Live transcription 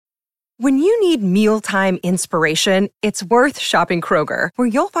When you need mealtime inspiration, it's worth shopping Kroger, where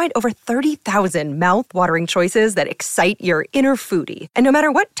you'll find over 30,000 mouth-watering choices that excite your inner foodie. And no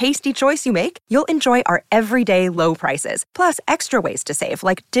matter what tasty choice you make, you'll enjoy our everyday low prices, plus extra ways to save,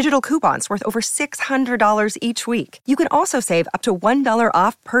 like digital coupons worth over $600 each week. You can also save up to $1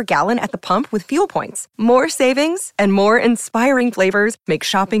 off per gallon at the pump with fuel points. More savings and more inspiring flavors make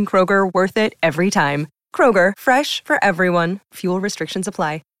shopping Kroger worth it every time. Kroger, fresh for everyone. Fuel restrictions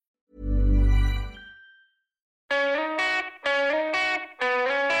apply.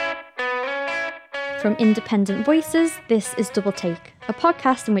 From Independent Voices, this is Double Take, a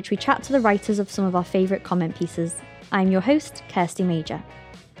podcast in which we chat to the writers of some of our favourite comment pieces. I'm your host, Kirsty Major.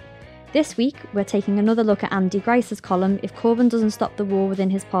 This week, we're taking another look at Andy Grice's column, If Corbyn Doesn't Stop the War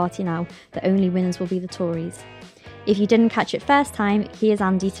Within His Party Now, the only winners will be the Tories. If you didn't catch it first time, here's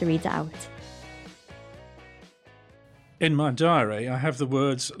Andy to read it out. In my diary, I have the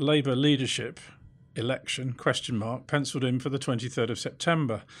words Labour leadership election pencilled in for the 23rd of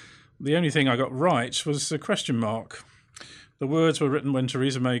September. The only thing I got right was the question mark. The words were written when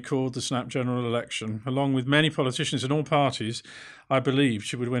Theresa May called the snap general election. Along with many politicians in all parties, I believed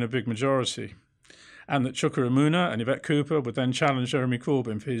she would win a big majority, and that Chuka Umunna and Yvette Cooper would then challenge Jeremy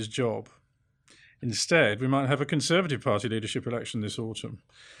Corbyn for his job. Instead, we might have a Conservative Party leadership election this autumn.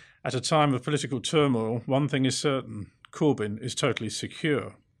 At a time of political turmoil, one thing is certain: Corbyn is totally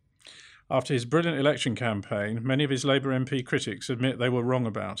secure. After his brilliant election campaign, many of his Labour MP critics admit they were wrong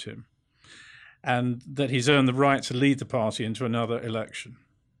about him, and that he's earned the right to lead the party into another election.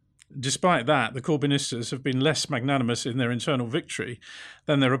 Despite that, the Corbynistas have been less magnanimous in their internal victory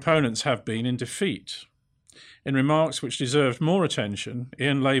than their opponents have been in defeat. In remarks which deserved more attention,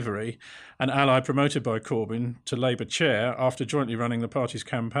 Ian Lavery, an ally promoted by Corbyn to Labour chair after jointly running the party's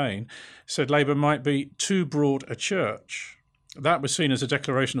campaign, said Labour might be too broad a church. That was seen as a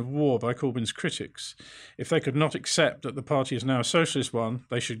declaration of war by Corbyn's critics. If they could not accept that the party is now a socialist one,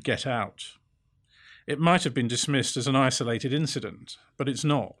 they should get out. It might have been dismissed as an isolated incident, but it's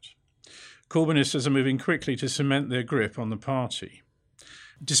not. Corbynistas are moving quickly to cement their grip on the party.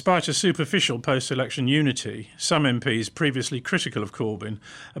 Despite a superficial post-election unity, some MPs previously critical of Corbyn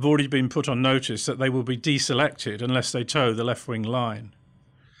have already been put on notice that they will be deselected unless they toe the left-wing line.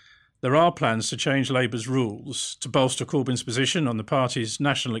 There are plans to change Labour's rules to bolster Corbyn's position on the party's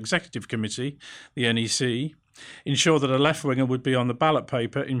National Executive Committee, the NEC, ensure that a left-winger would be on the ballot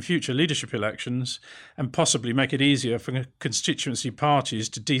paper in future leadership elections, and possibly make it easier for constituency parties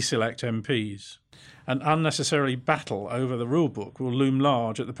to deselect MPs. An unnecessary battle over the rulebook will loom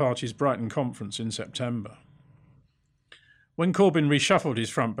large at the party's Brighton conference in September. When Corbyn reshuffled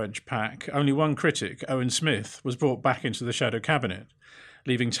his frontbench pack, only one critic, Owen Smith, was brought back into the shadow cabinet,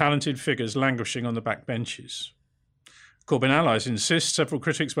 leaving talented figures languishing on the back benches. Corbyn allies insist several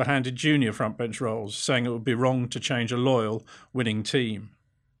critics were handed junior frontbench roles, saying it would be wrong to change a loyal, winning team.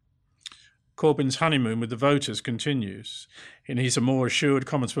 Corbyn's honeymoon with the voters continues, and he's a more assured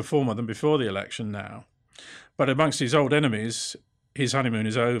Commons performer than before the election now. But amongst his old enemies, his honeymoon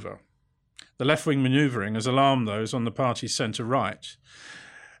is over. The left-wing manoeuvring has alarmed those on the party's centre-right,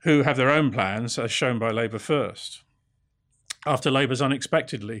 who have their own plans, as shown by Labour First. After Labour's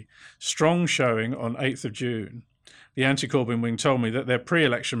unexpectedly strong showing on 8th of June, the anti-Corbyn wing told me that their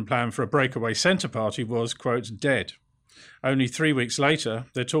pre-election plan for a breakaway centre party was, quote, dead. Only 3 weeks later,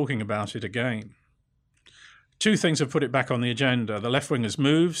 they're talking about it again. Two things have put it back on the agenda: the left-wingers'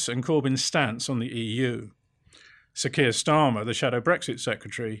 moves and Corbyn's stance on the EU. Sir Keir Starmer, the shadow Brexit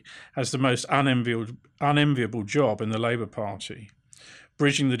secretary, has the most unenviable job in the Labour Party,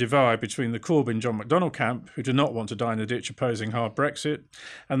 bridging the divide between the Corbyn-John McDonnell camp, who do not want to die in the ditch opposing hard Brexit,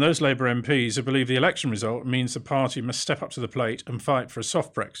 and those Labour MPs who believe the election result means the party must step up to the plate and fight for a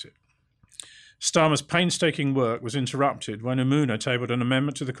soft Brexit. Starmer's painstaking work was interrupted when Umunna tabled an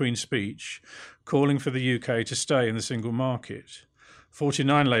amendment to the Queen's speech calling for the UK to stay in the single market.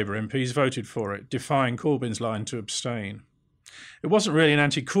 49 Labour MPs voted for it, defying Corbyn's line to abstain. It wasn't really an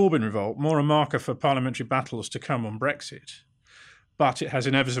anti-Corbyn revolt, more a marker for parliamentary battles to come on Brexit. But it has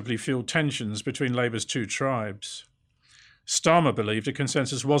inevitably fueled tensions between Labour's two tribes. Starmer believed a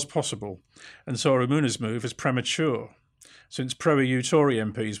consensus was possible and saw Umunna's move as premature, since pro-EU Tory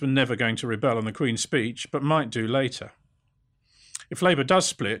MPs were never going to rebel on the Queen's speech, but might do later. If Labour does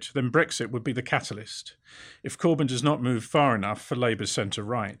split, then Brexit would be the catalyst, if Corbyn does not move far enough for Labour's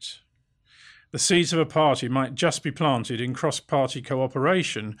centre-right. The seeds of a party might just be planted in cross-party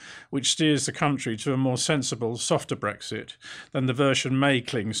cooperation, which steers the country to a more sensible, softer Brexit than the version May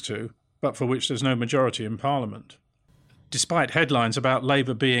clings to, but for which there's no majority in Parliament. Despite headlines about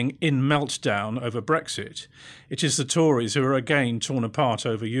Labour being in meltdown over Brexit, it is the Tories who are again torn apart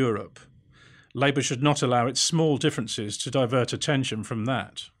over Europe. Labour should not allow its small differences to divert attention from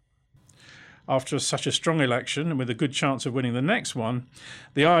that. After such a strong election, and with a good chance of winning the next one,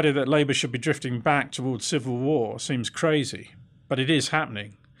 the idea that Labour should be drifting back towards civil war seems crazy, but it is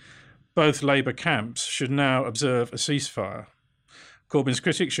happening. Both Labour camps should now observe a ceasefire. Corbyn's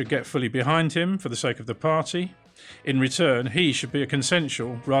critics should get fully behind him for the sake of the party. In return, he should be a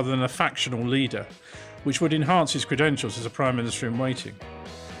consensual rather than a factional leader, which would enhance his credentials as a Prime Minister in waiting.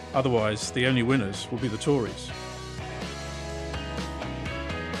 Otherwise, the only winners will be the Tories.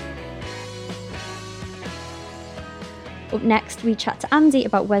 Up next, we chat to Andy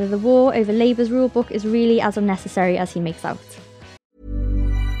about whether the war over Labour's rulebook is really as unnecessary as he makes out.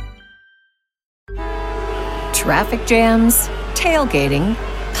 Traffic jams, tailgating,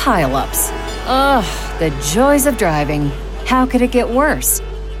 pile-ups. Ugh, the joys of driving. How could it get worse?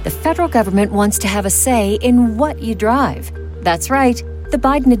 The federal government wants to have a say in what you drive. That's right. The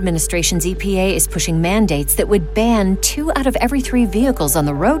Biden administration's EPA is pushing mandates that would ban 2 out of every 3 vehicles on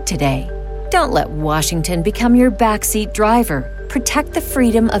the road today. Don't let Washington become your backseat driver. Protect the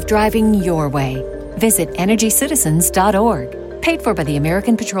freedom of driving your way. Visit EnergyCitizens.org. Paid for by the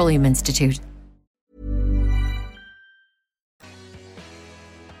American Petroleum Institute.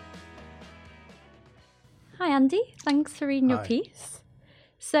 Hi Andy, thanks for reading your piece.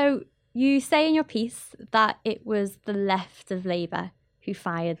 So you say in your piece that it was the left of Labour who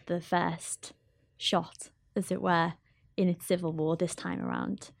fired the first shot, as it were, in its civil war this time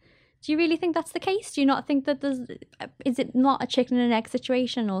around. Do you really think that's the case? Do you not think that is it not a chicken and egg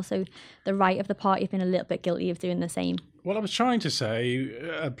situation? Also, the right of the party have been a little bit guilty of doing the same. Well, I was trying to say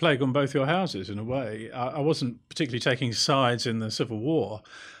a plague on both your houses in a way. I wasn't particularly taking sides in the Civil War.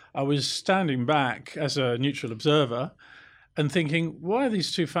 I was standing back as a neutral observer and thinking, why are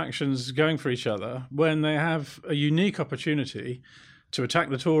these two factions going for each other when they have a unique opportunity to attack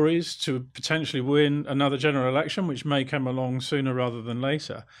the Tories, to potentially win another general election, which may come along sooner rather than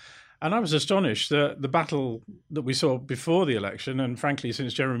later? And I was astonished that the battle that we saw before the election, and frankly,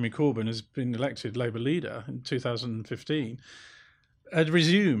 since Jeremy Corbyn has been elected Labour leader in 2015, had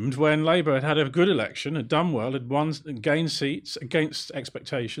resumed when Labour had had a good election, had done well, had won, gained seats against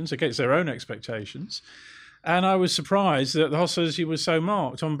expectations, against their own expectations. And I was surprised that the hostility was so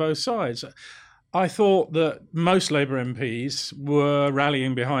marked on both sides. I thought that most Labour MPs were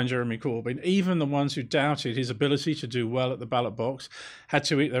rallying behind Jeremy Corbyn. Even the ones who doubted his ability to do well at the ballot box had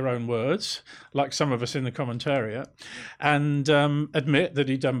to eat their own words, like some of us in the commentariat, and admit that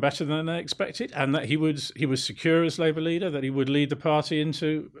he'd done better than they expected, and that he was secure as Labour leader, that he would lead the party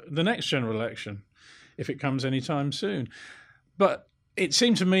into the next general election, if it comes any time soon. But it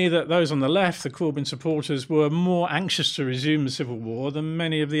seemed to me that those on the left, the Corbyn supporters, were more anxious to resume the civil war than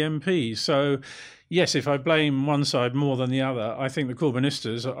many of the MPs. So, yes, if I blame one side more than the other, I think the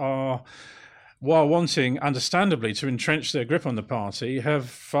Corbynistas are, while wanting, understandably, to entrench their grip on the party, have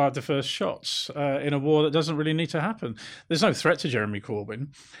fired the first shots in a war that doesn't really need to happen. There's no threat to Jeremy Corbyn.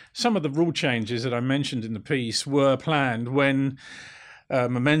 Some of the rule changes that I mentioned in the piece were planned when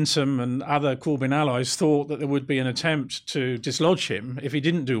Momentum and other Corbyn allies thought that there would be an attempt to dislodge him if he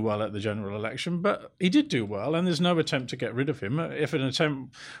didn't do well at the general election, but he did do well, and there's no attempt to get rid of him. If an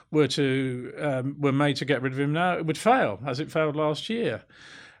attempt were made to get rid of him now, it would fail, as it failed last year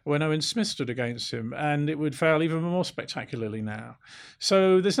when Owen Smith stood against him, and it would fail even more spectacularly now.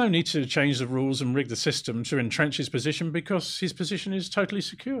 So there's no need to change the rules and rig the system to entrench his position, because his position is totally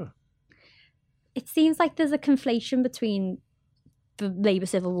secure. It seems like there's a conflation between the Labour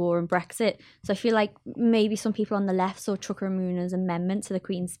Civil War and Brexit. So I feel like maybe some people on the left saw Chuka Umuna's amendment to the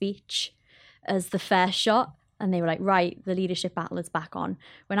Queen's speech as the first shot, and they were like, right, the leadership battle is back on.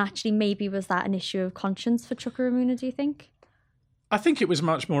 When actually maybe was that an issue of conscience for Chuka Umuna, do you think? I think it was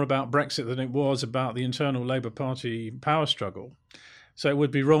much more about Brexit than it was about the internal Labour Party power struggle. So it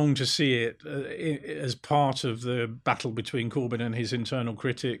would be wrong to see it as part of the battle between Corbyn and his internal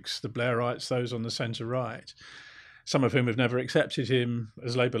critics, the Blairites, those on the centre-right, some of whom have never accepted him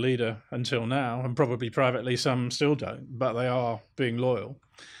as Labour leader until now, and probably privately some still don't, but they are being loyal,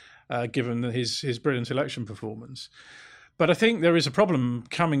 given his brilliant election performance. But I think there is a problem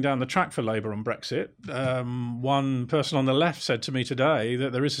coming down the track for Labour on Brexit. One person on the left said to me today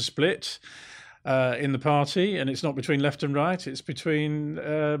that there is a split in the party, and it's not between left and right, it's between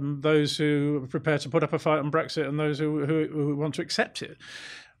those who are prepared to put up a fight on Brexit and those who want to accept it.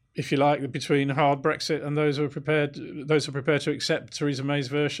 If you like, between hard Brexit and those who are prepared to accept Theresa May's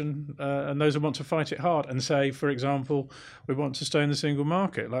version, and those who want to fight it hard and say, for example, we want to stay in the single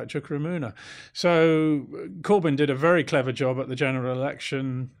market, like Chuka Umuna. So Corbyn did a very clever job at the general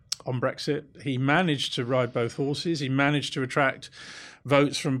election on Brexit. He managed to ride both horses. He managed to attract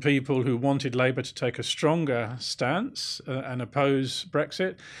votes from people who wanted Labour to take a stronger stance and oppose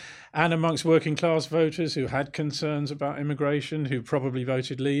Brexit, and amongst working class voters who had concerns about immigration, who probably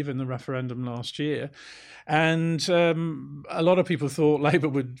voted Leave in the referendum last year. And a lot of people thought Labour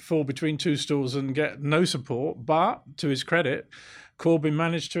would fall between two stools and get no support, but to his credit, Corbyn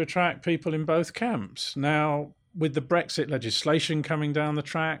managed to attract people in both camps. Now, with the Brexit legislation coming down the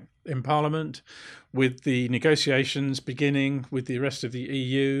track in Parliament, with the negotiations beginning with the rest of the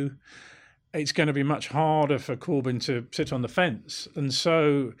EU, it's going to be much harder for Corbyn to sit on the fence. And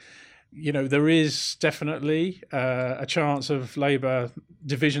so, there is definitely a chance of Labour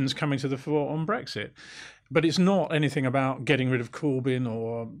divisions coming to the fore on Brexit. But it's not anything about getting rid of Corbyn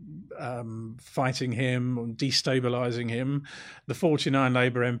or fighting him or destabilising him. The 49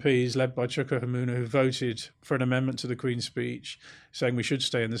 Labour MPs, led by Chuka Umunna, who voted for an amendment to the Queen's speech saying we should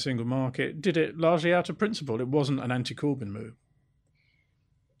stay in the single market, did it largely out of principle. It wasn't an anti-Corbyn move.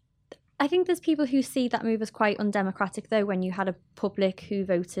 I think there's people who see that move as quite undemocratic, though, when you had a public who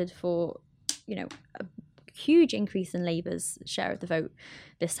voted for, a huge increase in Labour's share of the vote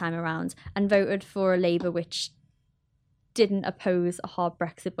this time around, and voted for a Labour which didn't oppose a hard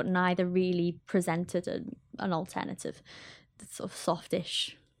Brexit, but neither really presented an alternative, sort of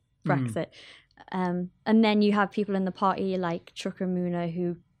softish Brexit. And then you have people in the party like Chuka Umunna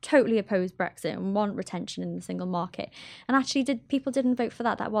who totally oppose Brexit and want retention in the single market. And actually people didn't vote for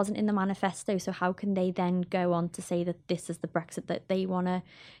that. That wasn't in the manifesto. So how can they then go on to say that this is the Brexit that they want to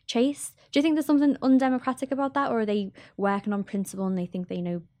chase? Do you think there's something undemocratic about that, or are they working on principle and they think they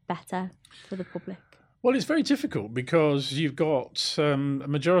know better for the public? Well, it's very difficult because you've got a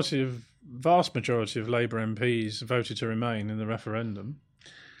vast majority of Labour MPs voted to remain in the referendum.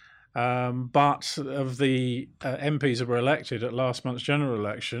 But of the MPs that were elected at last month's general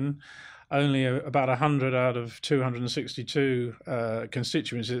election, only about 100 out of 262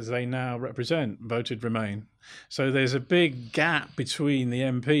 constituencies they now represent voted Remain. So there's a big gap between the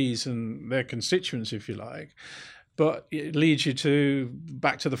MPs and their constituents, if you like. But it leads you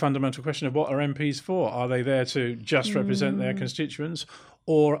back to the fundamental question of what are MPs for? Are they there to just represent their constituents,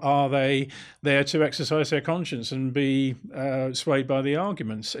 or are they there to exercise their conscience and be swayed by the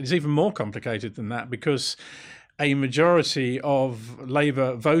arguments? It's even more complicated than that, because a majority of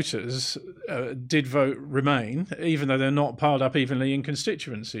Labour voters did vote Remain, even though they're not piled up evenly in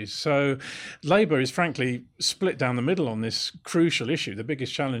constituencies. So Labour is frankly split down the middle on this crucial issue, the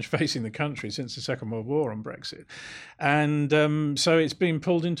biggest challenge facing the country since the Second World War on Brexit. And so it's been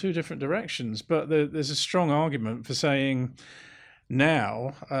pulled in two different directions. But there's a strong argument for saying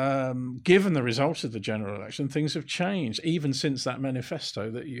now, given the results of the general election, things have changed, even since that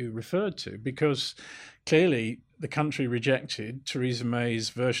manifesto that you referred to, because clearly the country rejected Theresa May's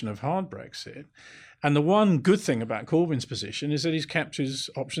version of hard Brexit. And the one good thing about Corbyn's position is that he's kept his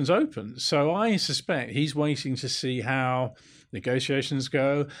options open. So I suspect he's waiting to see how negotiations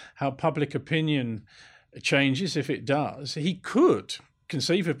go, how public opinion changes. If it does, he could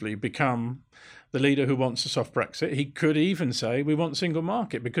conceivably become the leader who wants a soft Brexit. He could even say we want single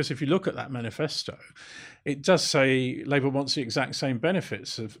market, because if you look at that manifesto, it does say Labour wants the exact same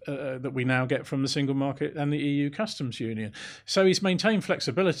benefits that we now get from the single market and the EU customs union. So he's maintained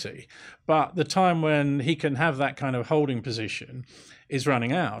flexibility, but the time when he can have that kind of holding position is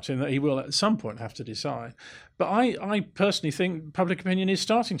running out, in that he will at some point have to decide. But I personally think public opinion is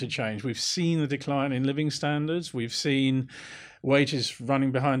starting to change. We've seen the decline in living standards. We've seen wages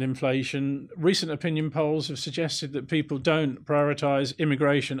running behind inflation. Recent opinion polls have suggested that people don't prioritise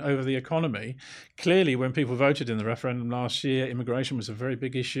immigration over the economy. Clearly, when people voted in the referendum last year, immigration was a very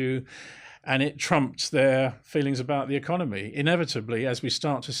big issue, and it trumped their feelings about the economy. Inevitably, as we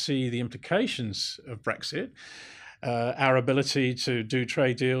start to see the implications of Brexit, our ability to do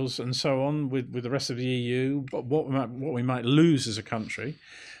trade deals and so on with the rest of the EU, what we might lose as a country,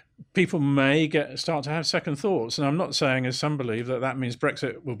 people may start to have second thoughts. And I'm not saying, as some believe, that means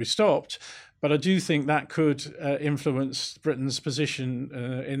Brexit will be stopped, but I do think that could influence Britain's position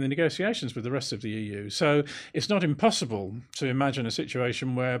in the negotiations with the rest of the EU. So it's not impossible to imagine a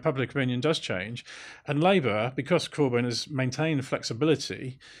situation where public opinion does change, and Labour, because Corbyn has maintained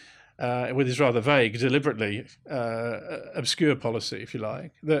flexibility with his rather vague, deliberately obscure policy, if you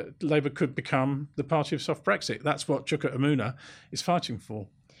like, that Labour could become the party of soft Brexit. That's what Chuka Umunna is fighting for.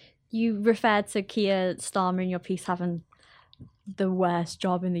 You referred to Keir Starmer in your piece having the worst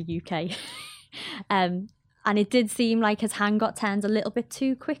job in the UK. And it did seem like his hand got turned a little bit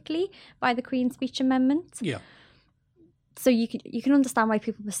too quickly by the Queen's Speech Amendment. Yeah. So you can understand why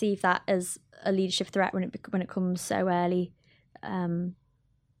people perceive that as a leadership threat when it comes so early.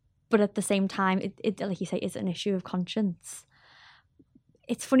 But at the same time, it like you say, is an issue of conscience.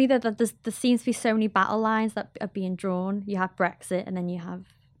 it's funny that there seems to be so many battle lines that are being drawn. You have Brexit, and then you have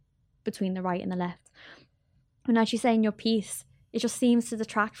between the right and the left. And as you say in your piece, it just seems to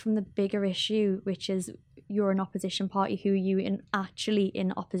detract from the bigger issue, which is you're an opposition party. Who are you actually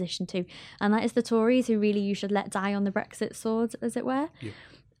in opposition to? And that is the Tories, who really you should let die on the Brexit sword, as it were. Yeah.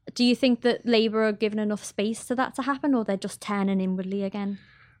 Do you think that Labour are given enough space to that to happen, or they're just turning inwardly again?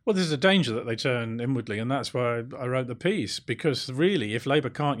 Well, there's a danger that they turn inwardly, and that's why I wrote the piece, because really, if Labour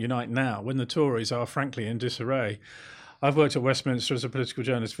can't unite now, when the Tories are frankly in disarray, I've worked at Westminster as a political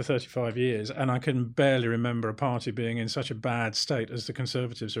journalist for 35 years, and I can barely remember a party being in such a bad state as the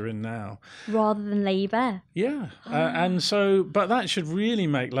Conservatives are in now. Rather than Labour? Yeah. And so, but that should really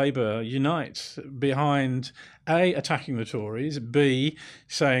make Labour unite behind, A, attacking the Tories, B,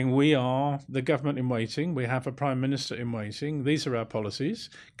 saying we are the government in waiting, we have a Prime Minister in waiting, these are our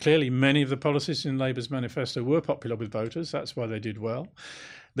policies. Clearly, many of the policies in Labour's manifesto were popular with voters, that's why they did well.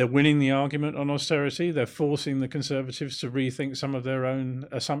 They're winning the argument on austerity. They're forcing the Conservatives to rethink some of their own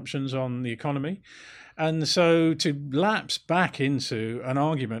assumptions on the economy. And so to lapse back into an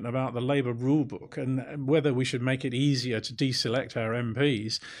argument about the Labour rulebook and whether we should make it easier to deselect our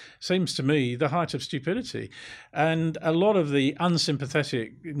MPs seems to me the height of stupidity. And a lot of the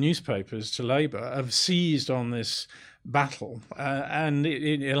unsympathetic newspapers to Labour have seized on this battle, and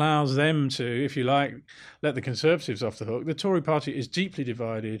it allows them to, if you like, let the Conservatives off the hook. The Tory party is deeply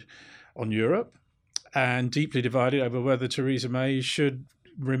divided on Europe and deeply divided over whether Theresa May should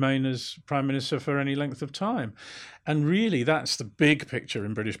remain as Prime Minister for any length of time. And really, that's the big picture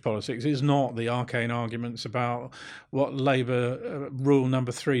in British politics, is not the arcane arguments about what Labour Rule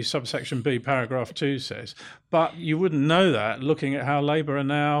Number 3, subsection B, paragraph 2 says. But you wouldn't know that looking at how Labour are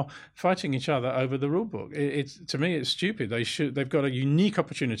now fighting each other over the rulebook. To me, it's stupid. They've got a unique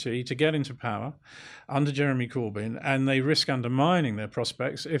opportunity to get into power under Jeremy Corbyn, and they risk undermining their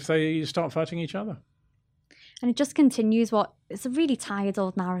prospects if they start fighting each other. And it just continues it's a really tired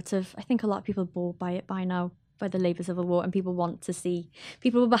old narrative. I think a lot of people are bored by it by now, by the Labour Civil War, and people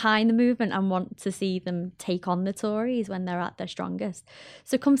are behind the movement and want to see them take on the Tories when they're at their strongest.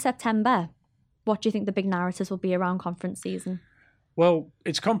 So come September, what do you think the big narratives will be around conference season? Well,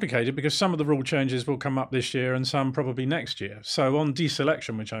 it's complicated because some of the rule changes will come up this year and some probably next year. So on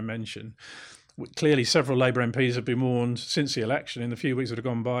deselection, which I mentioned, clearly several Labour MPs have been warned since the election. In the few weeks that have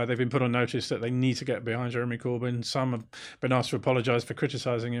gone by, they've been put on notice that they need to get behind Jeremy Corbyn. Some have been asked to apologise for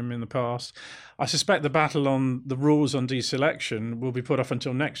criticising him in the past. I suspect the battle on the rules on deselection will be put off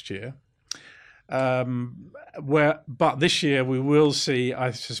until next year. But this year we will see,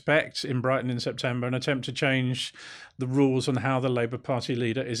 I suspect, in Brighton in September, an attempt to change the rules on how the Labour Party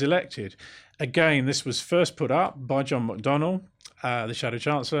leader is elected. Again, this was first put up by John McDonnell, the Shadow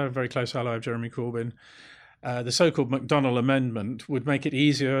Chancellor, a very close ally of Jeremy Corbyn. The so-called McDonnell Amendment would make it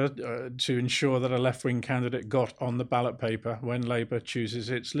easier to ensure that a left-wing candidate got on the ballot paper when Labour chooses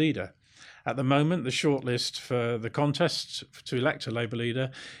its leader. At the moment, the shortlist for the contest to elect a Labour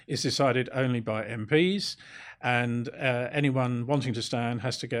leader is decided only by MPs, and anyone wanting to stand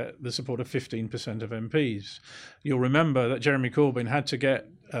has to get the support of 15% of MPs. You'll remember that Jeremy Corbyn had to get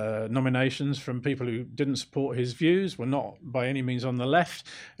nominations from people who didn't support his views, were not by any means on the left.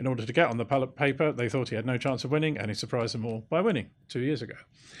 In order to get on the ballot paper, they thought he had no chance of winning, and he surprised them all by winning 2 years ago.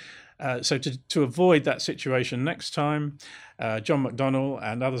 So to avoid that situation next time, John McDonnell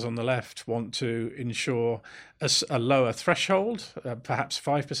and others on the left want to ensure a lower threshold, perhaps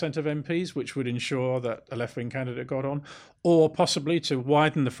 5% of MPs, which would ensure that a left-wing candidate got on, or possibly to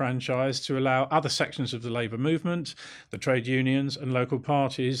widen the franchise to allow other sections of the Labour movement, the trade unions and local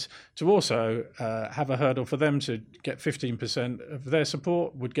parties to also have a hurdle for them to get 15% of their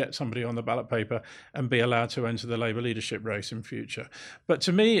support, would get somebody on the ballot paper and be allowed to enter the Labour leadership race in future. But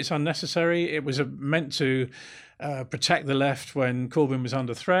to me, it's unnecessary. It was meant to protect the left when Corbyn was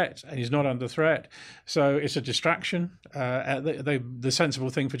under threat, and he's not under threat. So it's a distraction. The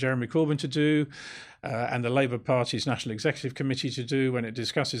sensible thing for Jeremy Corbyn to do and the Labour Party's National Executive Committee to do when it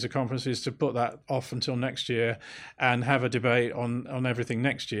discusses the conference is to put that off until next year and have a debate on everything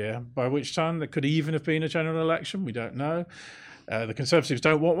next year, by which time there could even have been a general election. We don't know. The Conservatives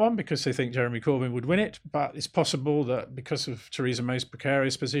don't want one because they think Jeremy Corbyn would win it, but it's possible that because of Theresa May's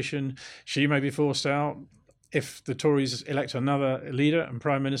precarious position, she may be forced out. If the Tories elect another leader and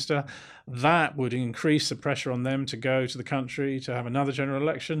Prime Minister, that would increase the pressure on them to go to the country to have another general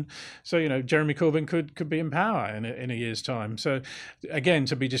election. So, Jeremy Corbyn could be in power in a year's time. So, again,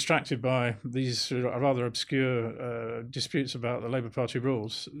 to be distracted by these rather obscure disputes about the Labour Party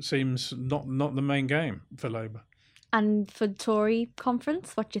rules seems not the main game for Labour. And for Tory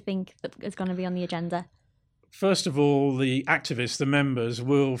conference, what do you think is going to be on the agenda? first of all, the activists, the members,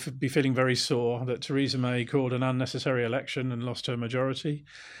 will be feeling very sore that Theresa May called an unnecessary election and lost her majority.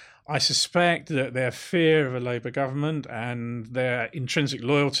 I suspect that their fear of a Labour government and their intrinsic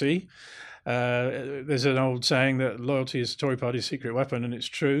loyalty, there's an old saying that loyalty is the Tory party's secret weapon, and it's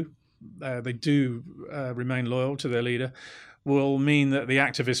true. They do remain loyal to their leader, will mean that the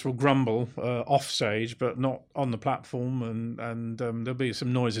activists will grumble off stage, but not on the platform, and there'll be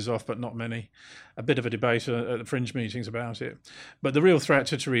some noises off, but not many. A bit of a debate at the fringe meetings about it. But the real threat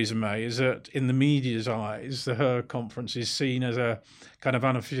to Theresa May is that in the media's eyes, her conference is seen as a kind of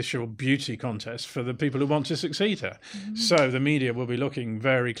unofficial beauty contest for the people who want to succeed her. Mm-hmm. So the media will be looking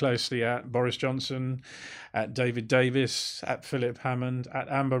very closely at Boris Johnson, at David Davis, at Philip Hammond, at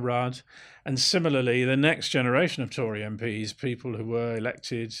Amber Rudd, and similarly, the next generation of Tory MPs, people who were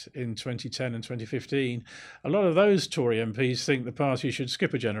elected in 2010 and 2015, a lot of those Tory MPs think the party should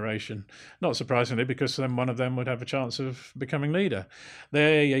skip a generation, not surprisingly, because then one of them would have a chance of becoming leader.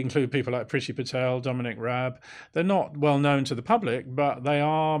 They include people like Priti Patel, Dominic Raab. They're not well known to the public, but they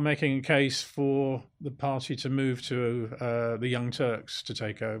are making a case for the party to move to the Young Turks to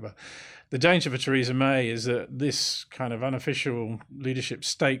take over. The danger for Theresa May is that this kind of unofficial leadership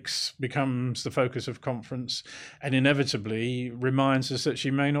stakes becomes the focus of conference and inevitably reminds us that she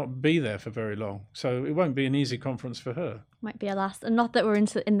may not be there for very long. So it won't be an easy conference for her. Might be a last. And not that we're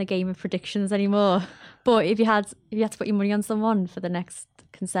in the game of predictions anymore, but if you had to put your money on someone for the next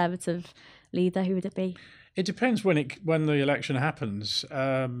Conservative leader, who would it be? It depends when the election happens.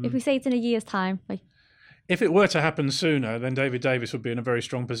 If we say it's in a year's time, if it were to happen sooner, then David Davis would be in a very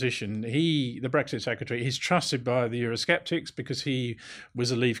strong position. The Brexit secretary, he's trusted by the Eurosceptics because he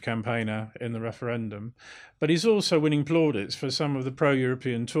was a Leave campaigner in the referendum. But he's also winning plaudits for some of the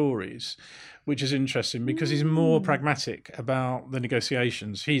pro-European Tories, which is interesting because he's more pragmatic about the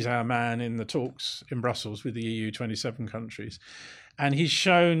negotiations. He's our man in the talks in Brussels with the EU 27 countries. And he's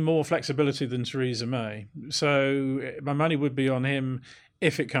shown more flexibility than Theresa May. So my money would be on him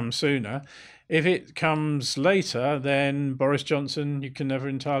if it comes sooner. If it comes later, then Boris Johnson, you can never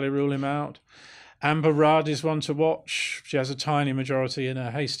entirely rule him out. Amber Rudd is one to watch. She has a tiny majority in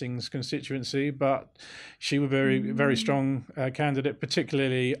her Hastings constituency, but she would be a very strong candidate,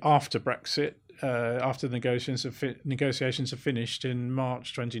 particularly after Brexit, after the negotiations have finished in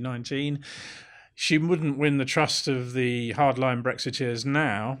March 2019. She wouldn't win the trust of the hardline Brexiteers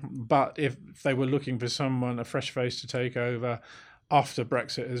now, but if they were looking for someone, a fresh face to take over after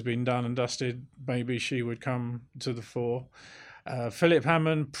Brexit has been done and dusted, maybe she would come to the fore. Philip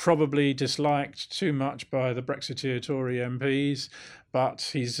Hammond, probably disliked too much by the Brexiteer Tory MPs, but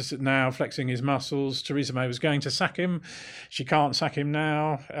he's just now flexing his muscles. Theresa May was going to sack him. She can't sack him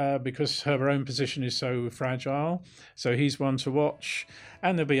now because her own position is so fragile. So he's one to watch.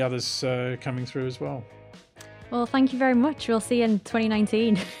 And there'll be others coming through as well. Well, thank you very much. We'll see you in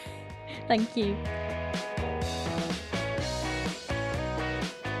 2019. Thank you.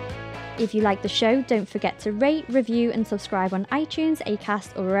 If you like the show, don't forget to rate, review and subscribe on iTunes,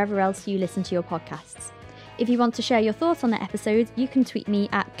 Acast or wherever else you listen to your podcasts. If you want to share your thoughts on the episode, you can tweet me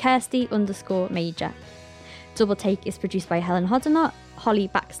at Kirsty_Major. Double Take is produced by Helen Hoddenott. Holly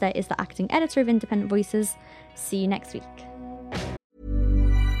Baxter is the acting editor of Independent Voices. See you next week.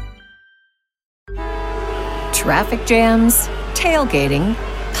 Traffic jams, tailgating,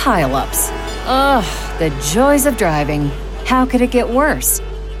 pile-ups. Ugh, the joys of driving. How could it get worse?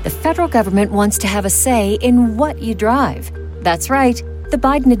 The federal government wants to have a say in what you drive. That's right. The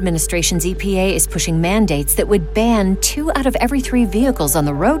Biden administration's EPA is pushing mandates that would ban 2 out of every 3 vehicles on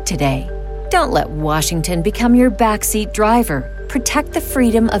the road today. Don't let Washington become your backseat driver. Protect the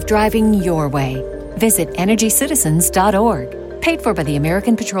freedom of driving your way. Visit EnergyCitizens.org. Paid for by the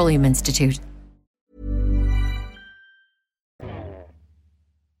American Petroleum Institute.